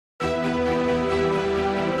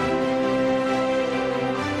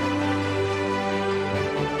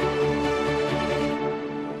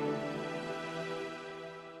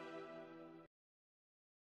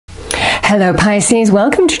Hello Pisces,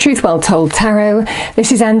 welcome to Truth Well Told Tarot.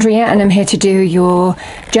 This is Andrea and I'm here to do your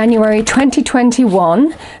January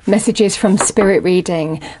 2021 messages from Spirit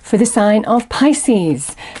reading for the sign of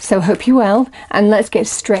Pisces. So hope you're well, and let's get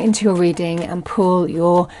straight into your reading and pull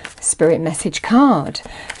your Spirit message card.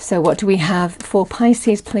 So what do we have for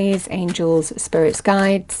Pisces, please? Angels, spirits,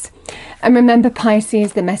 guides. And remember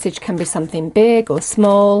Pisces, the message can be something big or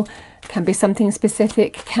small, can be something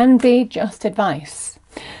specific, can be just advice.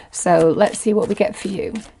 So let's see what we get for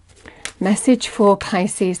you. Message for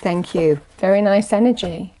Pisces, thank you. Very nice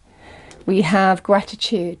energy. We have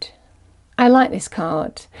gratitude. I like this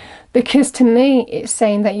card because to me it's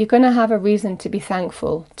saying that you're going to have a reason to be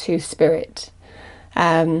thankful to Spirit.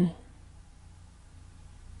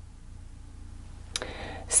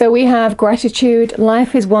 So we have gratitude.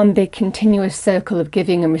 Life is one big continuous circle of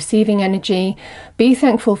giving and receiving energy. Be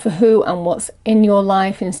thankful for who and what's in your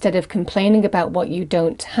life instead of complaining about what you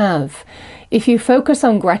don't have. If you focus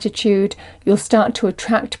on gratitude, you'll start to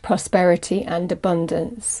attract prosperity and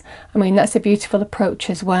abundance. I mean, that's a beautiful approach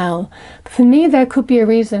as well. But for me, there could be a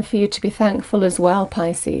reason for you to be thankful as well,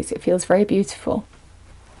 Pisces. It feels very beautiful.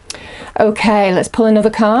 Okay, let's pull another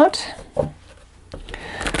card.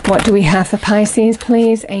 What do we have for Pisces,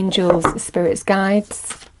 please? Angels, spirits,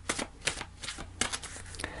 guides.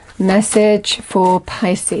 Message for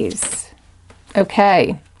Pisces.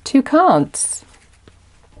 Okay, 2 cards.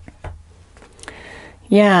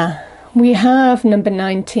 Yeah, we have number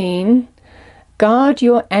 19. Guard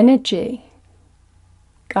your energy.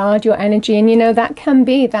 Guard your energy. And you know, that can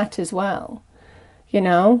be that as well. You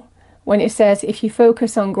know, when it says if you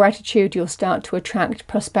focus on gratitude, you'll start to attract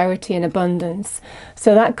prosperity and abundance.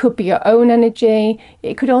 So that could be your own energy.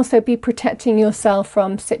 It could also be protecting yourself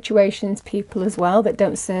from situations, people as well that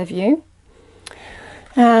don't serve you.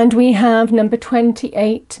 And we have number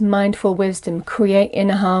 28, mindful wisdom, create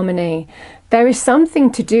inner harmony. There is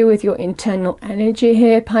something to do with your internal energy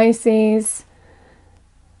here, Pisces.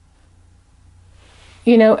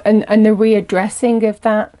 You know, and the readdressing of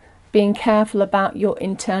that. Being careful about your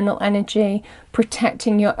internal energy,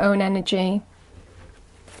 protecting your own energy.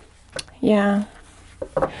 Yeah.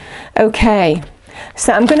 Okay,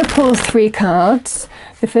 so I'm going to pull 3 cards.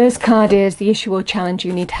 The first card is the issue or challenge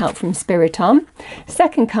you need help from Spirit on.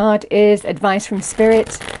 Second card is advice from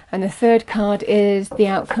Spirit. And the third card is the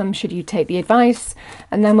outcome should you take the advice.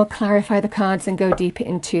 And then we'll clarify the cards and go deeper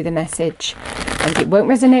into the message. And it won't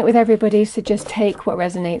resonate with everybody, so just take what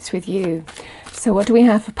resonates with you. So what do we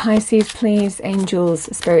have for Pisces, please? Angels,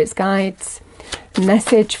 spirits, guides.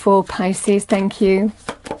 Message for Pisces, thank you.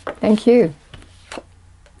 Thank you.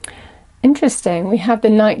 Interesting, we have the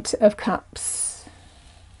Knight of Cups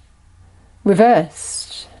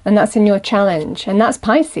reversed, and that's in your challenge, and that's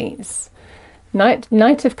Pisces.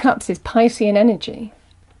 Knight of Cups is Piscean energy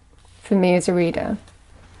for me as a reader.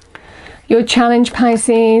 Your challenge,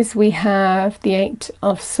 Pisces, we have the 8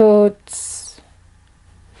 of Swords.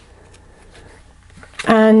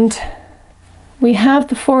 And we have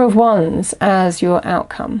the 4 of Wands as your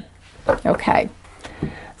outcome. Okay,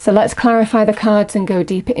 so let's clarify the cards and go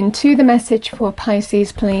deeper into the message for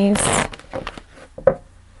Pisces, please.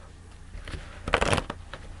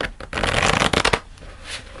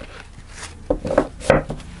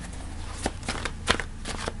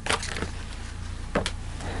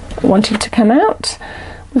 Wanted to come out.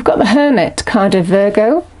 We've got the Hermit, card of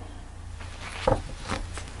Virgo.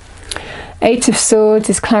 8 of Swords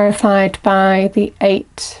is clarified by the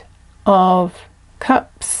 8 of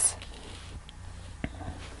Cups.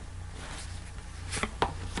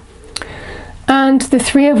 And the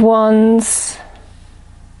 3 of Wands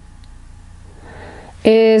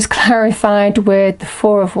is clarified with the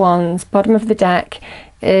 4 of Wands. Bottom of the deck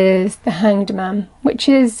is the Hanged Man, which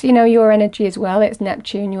is, you know, your energy as well. It's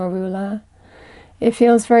Neptune, your ruler. It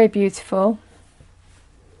feels very beautiful.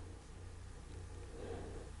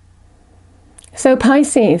 So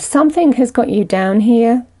Pisces, something has got you down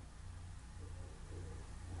here.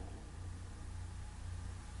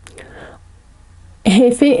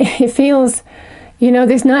 It feels, you know,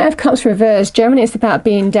 this Knight of Cups reversed, generally it's about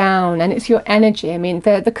being down and it's your energy. I mean,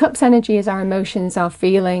 the Cups energy is our emotions, our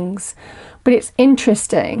feelings. But it's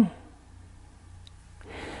interesting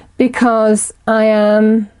because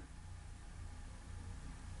I'm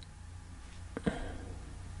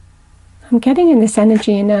getting in this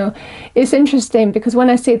energy, you know. It's interesting because when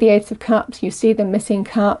I see the 8 of Cups, you see the missing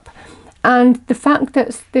cup. And the fact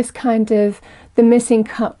that this kind of, the missing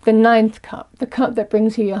cup, the 9th cup, the cup that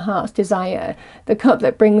brings you your heart's desire, the cup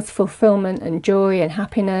that brings fulfillment and joy and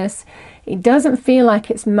happiness, it doesn't feel like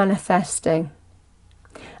it's manifesting.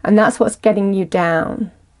 And that's what's getting you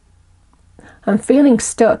down. I'm feeling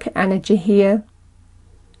stuck energy here.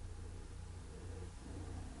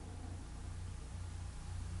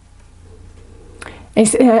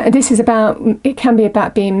 This is about, it can be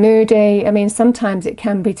about being moody. I mean, sometimes it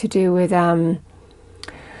can be to do with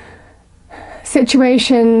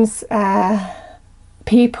situations,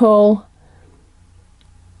 people.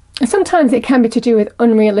 Sometimes it can be to do with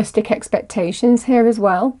unrealistic expectations here as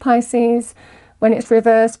well, Pisces, when it's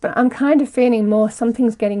reversed. But I'm kind of feeling more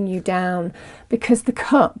something's getting you down, because the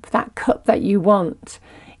cup, that cup that you want,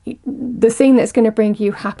 the thing that's going to bring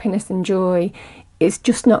you happiness and joy, is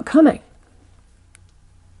just not coming.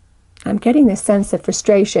 I'm getting this sense of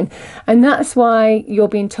frustration, and that's why you're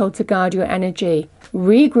being told to guard your energy,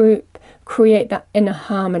 regroup, create that inner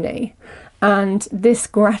harmony, and this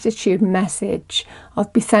gratitude message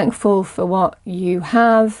of be thankful for what you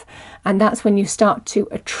have, and that's when you start to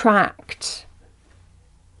attract.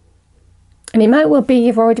 And it might well be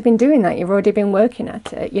you've already been doing that, you've already been working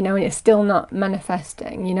at it, you know, and it's still not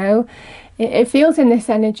manifesting, you know. It feels in this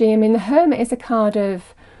energy, I mean, the Hermit is a card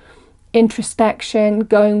of introspection,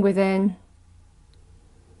 going within,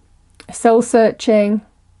 soul searching,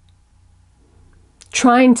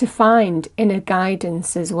 trying to find inner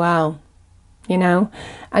guidance as well, you know.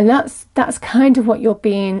 And that's kind of what you're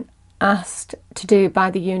being asked to do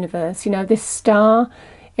by the universe. You know, this star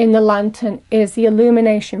in the lantern is the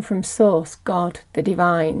illumination from source, God, the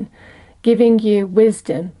divine, giving you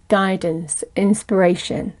wisdom, guidance,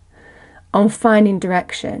 inspiration on finding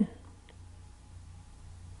direction.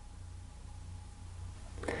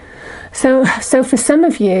 So for some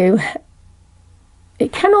of you,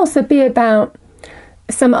 it can also be about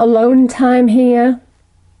some alone time here.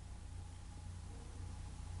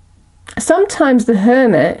 Sometimes the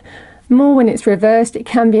Hermit, more when it's reversed, it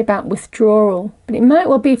can be about withdrawal. But it might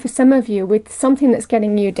well be for some of you with something that's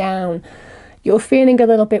getting you down. You're feeling a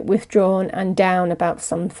little bit withdrawn and down about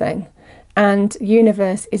something. And the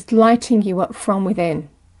universe is lighting you up from within,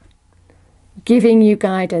 giving you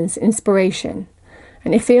guidance, inspiration.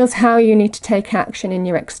 And it feels how you need to take action in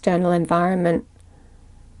your external environment.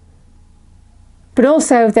 But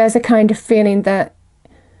also there's a kind of feeling that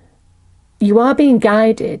you are being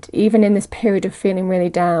guided, even in this period of feeling really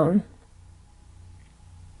down.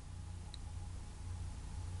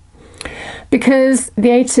 Because the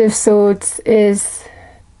Eight of Swords is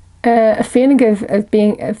a feeling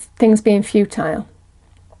of things being futile.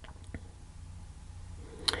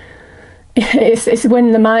 It's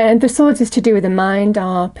when the mind, the swords is to do with the mind,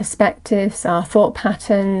 our perspectives, our thought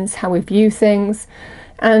patterns, how we view things.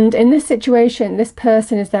 And in this situation, this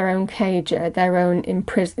person is their own cage, their own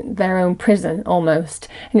prison almost.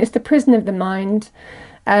 And it's the prison of the mind,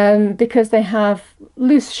 because they have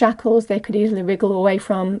loose shackles they could easily wriggle away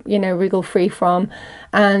from, you know, wriggle free from,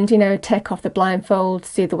 and, you know, take off the blindfold,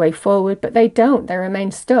 see the way forward. But they don't, they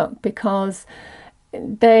remain stuck because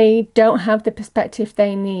they don't have the perspective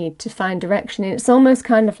they need to find direction. And it's almost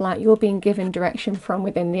kind of like you're being given direction from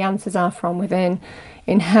within. The answers are from within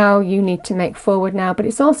in how you need to make forward now. But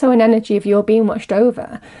it's also an energy of you're being watched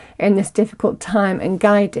over in this difficult time and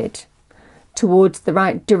guided towards the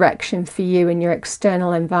right direction for you in your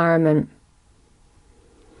external environment.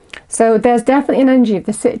 So there's definitely an energy of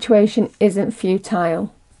the situation isn't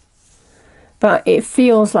futile, but it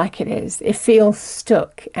feels like it is. It feels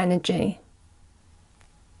stuck energy.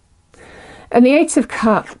 And the Eight of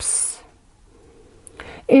Cups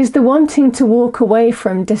is the wanting to walk away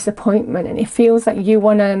from disappointment, and it feels like you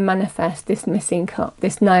want to manifest this missing cup,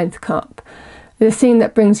 this ninth cup, the thing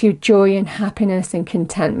that brings you joy and happiness and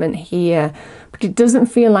contentment here, but it doesn't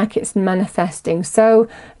feel like it's manifesting. So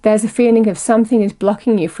there's a feeling of something is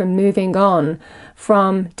blocking you from moving on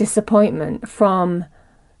from disappointment, from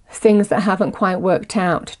things that haven't quite worked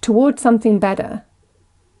out, towards something better.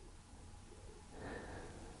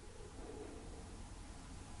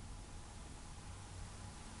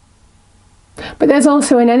 But there's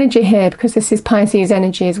also an energy here, because this is Pisces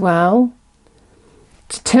energy as well,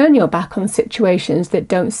 to turn your back on situations that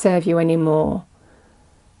don't serve you anymore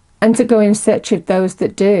and to go in search of those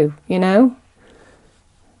that do, you know.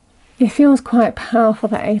 It feels quite powerful,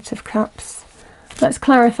 that Eight of Cups. Let's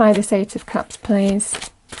clarify this Eight of Cups,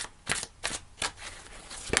 please.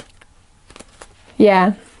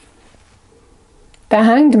 Yeah. The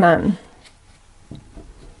Hanged Man.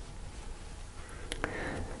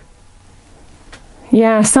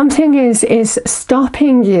 Yeah, something is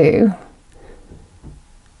stopping you.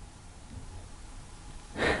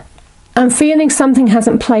 I'm feeling something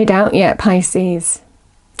hasn't played out yet, Pisces.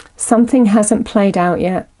 Something hasn't played out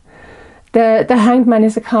yet. The Hanged Man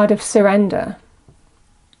is a card of surrender.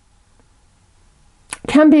 It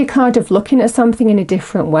can be a card of looking at something in a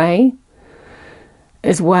different way.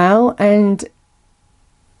 as well. And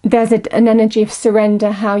there's an energy of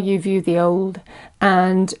surrender, how you view the old,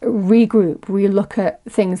 and regroup, relook at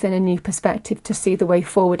things in a new perspective to see the way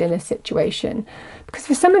forward in a situation. Because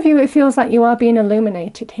for some of you, it feels like you are being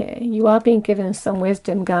illuminated here. You are being given some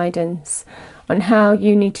wisdom, guidance on how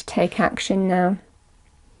you need to take action now.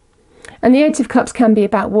 And the Eight of Cups can be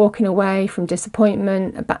about walking away from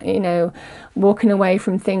disappointment, about, you know, walking away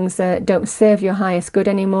from things that don't serve your highest good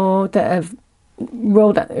anymore, that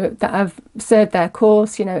have served their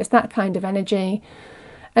course. You know, it's that kind of energy.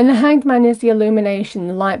 And the Hanged Man is the illumination,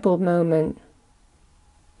 the light bulb moment.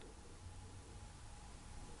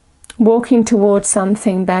 Walking towards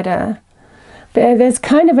something better. But there's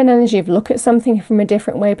kind of an energy of look at something from a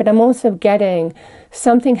different way, but I'm also getting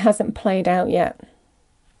something hasn't played out yet.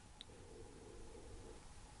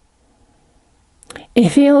 It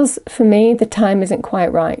feels, for me, the time isn't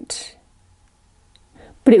quite right.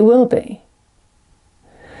 But it will be.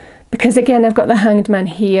 Because again, I've got the Hanged Man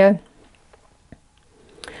here.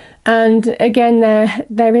 And again,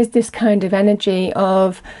 there is this kind of energy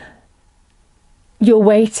of you're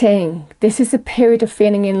waiting. This is a period of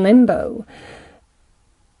feeling in limbo.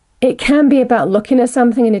 It can be about looking at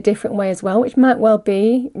something in a different way as well, which might well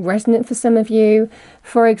be resonant for some of you.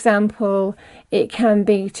 For example, it can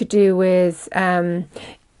be to do with,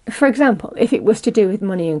 for example, if it was to do with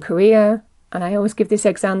money and career, and I always give this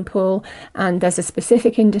example, and there's a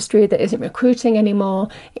specific industry that isn't recruiting anymore,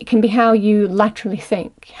 it can be how you laterally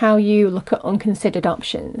think, how you look at unconsidered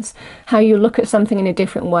options, how you look at something in a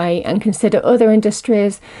different way and consider other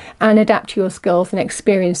industries and adapt your skills and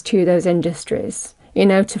experience to those industries, you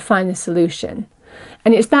know, to find the solution.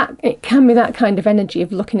 And it can be that kind of energy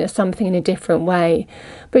of looking at something in a different way.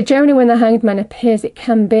 But generally when the Hanged Man appears, it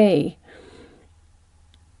can be,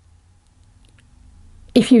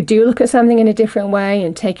 if you do look at something in a different way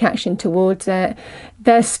and take action towards it,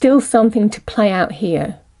 there's still something to play out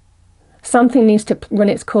here. Something needs to run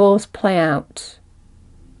its course, play out.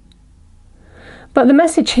 But the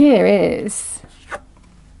message here is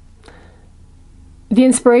the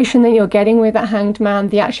inspiration that you're getting with that Hanged Man,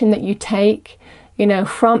 the action that you take, you know,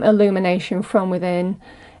 from illumination from within,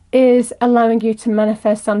 is allowing you to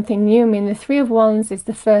manifest something new. I mean, the Three of Wands is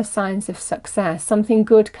the first signs of success, something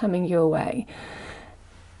good coming your way.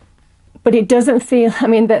 But it doesn't feel, I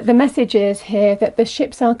mean, the message is here that the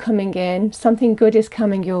ships are coming in, something good is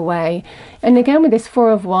coming your way. And again, with this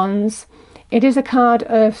Four of Wands, it is a card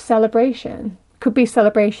of celebration. Could be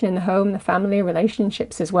celebration in the home, the family,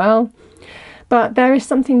 relationships as well. But there is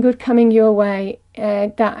something good coming your way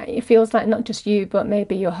that it feels like not just you, but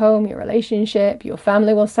maybe your home, your relationship, your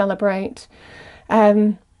family will celebrate.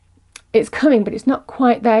 It's coming, but it's not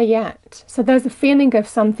quite there yet. So there's a feeling of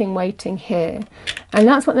something waiting here. And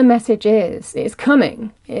that's what the message is. It's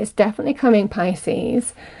coming. It's definitely coming,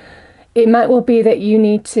 Pisces. It might well be that you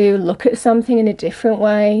need to look at something in a different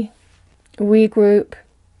way, regroup,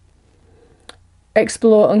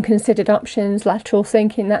 explore unconsidered options, lateral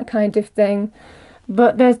thinking, that kind of thing.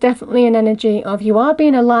 But there's definitely an energy of you are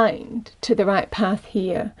being aligned to the right path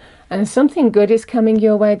here. And something good is coming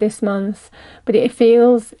your way this month, but it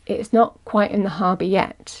feels it's not quite in the harbour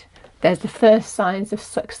yet. There's the first signs of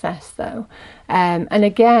success though. And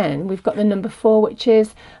again, we've got the number 4, which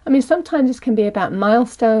is, I mean, sometimes this can be about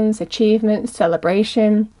milestones, achievements,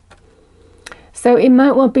 celebration. So it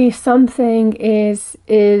might well be something is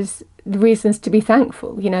the reasons to be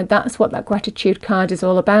thankful. You know, that's what that gratitude card is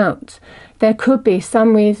all about. There could be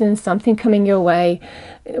some reason, something coming your way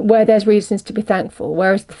where there's reasons to be thankful,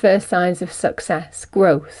 whereas the first signs of success,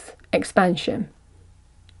 growth, expansion.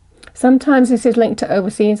 Sometimes this is linked to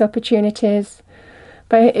overseas opportunities,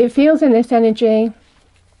 but it feels in this energy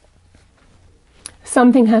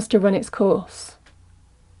something has to run its course.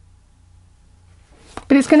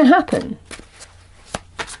 But it's going to happen.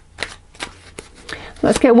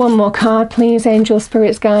 Let's get one more card, please, Angel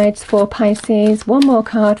Spirits Guides for Pisces. One more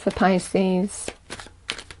card for Pisces.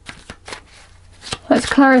 Let's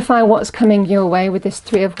clarify what's coming your way with this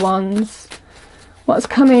Three of Wands. What's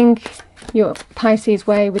coming your Pisces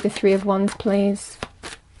way with the Three of Wands, please?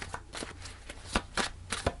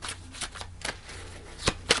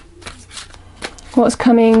 What's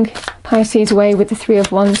coming Pisces way with the Three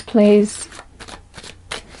of Wands, please?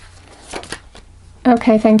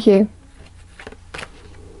 Okay, thank you.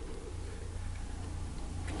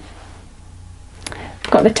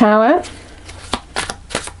 Got the Tower.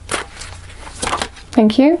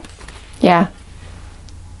 Thank you. Yeah.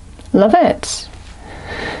 Love it.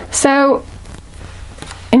 So,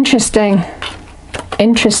 interesting.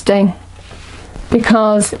 Interesting.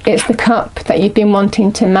 Because it's the cup that you've been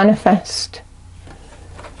wanting to manifest.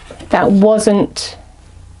 That wasn't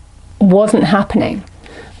wasn't happening,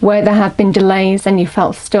 where there have been delays and you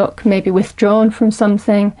felt stuck, maybe withdrawn from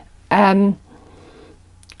something,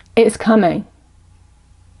 it's coming.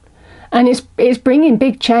 And it's bringing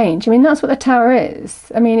big change. I mean, that's what the Tower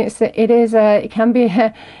is. I mean, it's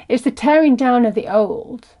the tearing down of the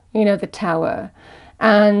old, you know, the Tower,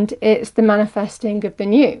 and it's the manifesting of the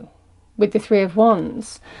new with the Three of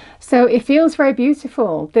Wands. So it feels very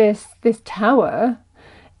beautiful. This Tower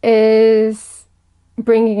is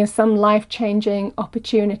bringing us some life-changing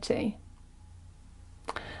opportunity.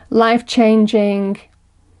 Life-changing,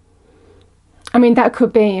 I mean, that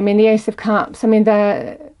could be, I mean, the Ace of Cups, I mean,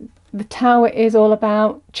 the Tower is all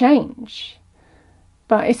about change,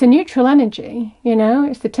 but it's a neutral energy, you know,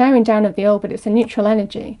 it's the tearing down of the old, but it's a neutral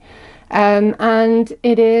energy. And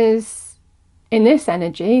it is, in this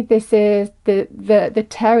energy, this is the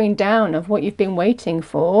tearing down of what you've been waiting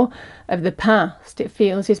for, of the past. It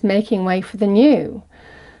feels is making way for the new.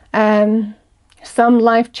 Some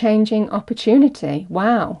life-changing opportunity,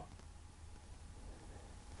 wow,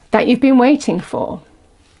 that you've been waiting for,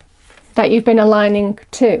 that you've been aligning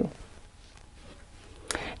to.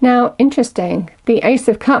 Now, interesting, the Ace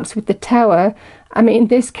of Cups with the Tower, I mean,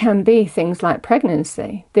 this can be things like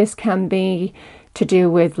pregnancy. This can be to do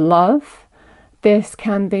with love. This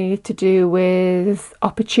can be to do with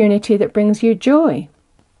opportunity that brings you joy.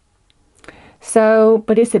 So,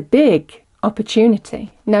 but it's a big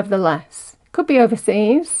opportunity, nevertheless. Could be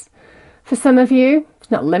overseas for some of you.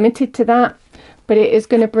 It's not limited to that, but it is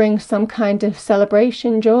going to bring some kind of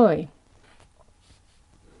celebration, joy.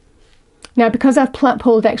 Now, because I've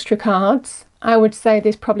pulled extra cards, I would say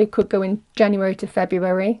this probably could go in January to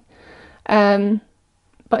February. But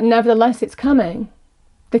nevertheless, it's coming.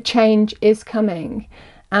 The change is coming.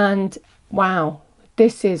 And wow,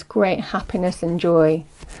 this is great happiness and joy.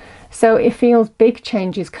 So it feels big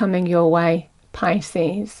changes coming your way,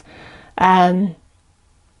 Pisces.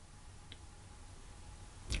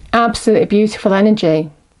 Absolutely beautiful energy.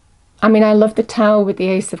 I mean, I love the Tower with the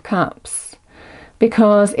Ace of Cups,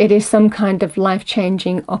 because it is some kind of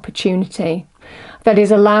life-changing opportunity that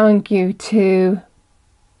is allowing you to,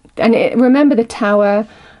 and remember the Tower,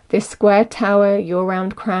 this square tower, your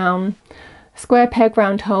round crown, square peg,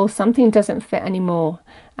 round hole, something doesn't fit anymore.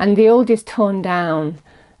 And the old is torn down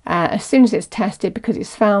as soon as it's tested because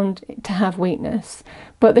it's found to have weakness.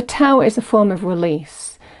 But the Tower is a form of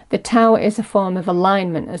release. The Tower is a form of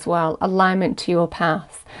alignment as well, alignment to your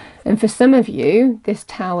path. And for some of you, this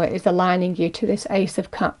Tower is aligning you to this Ace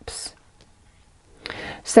of Cups.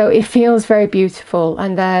 So it feels very beautiful,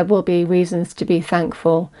 and there will be reasons to be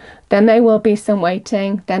thankful. There may well be some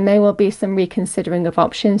waiting. There may well be some reconsidering of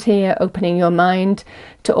options here, opening your mind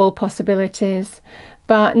to all possibilities.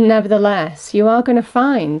 But nevertheless, you are going to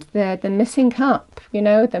find the missing cup, you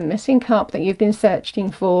know, the missing cup that you've been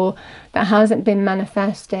searching for, that hasn't been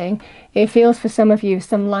manifesting. It feels for some of you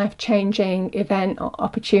some life-changing event or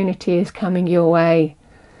opportunity is coming your way.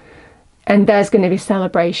 And there's going to be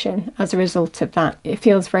celebration as a result of that. It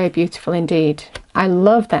feels very beautiful indeed. I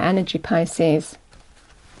love that energy, Pisces.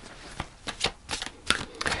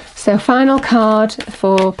 So final card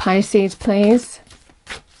for Pisces, please.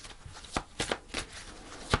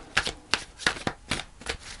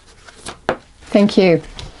 Thank you.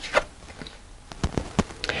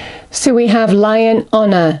 So we have Lion,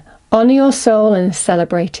 Honor. Honor your soul and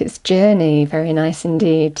celebrate its journey. Very nice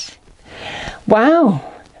indeed. Wow.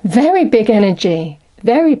 Very big energy.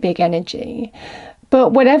 Very big energy.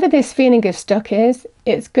 But whatever this feeling of stuck is,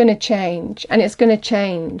 it's going to change. And it's going to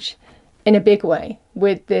change in a big way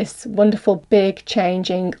with this wonderful big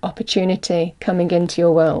changing opportunity coming into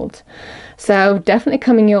your world. So definitely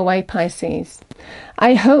coming your way, Pisces.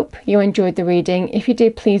 I hope you enjoyed the reading. If you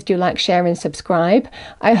did, please do like, share and subscribe.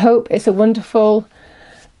 I hope it's a wonderful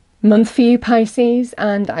month for you, Pisces,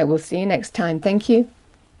 and I will see you next time. Thank you.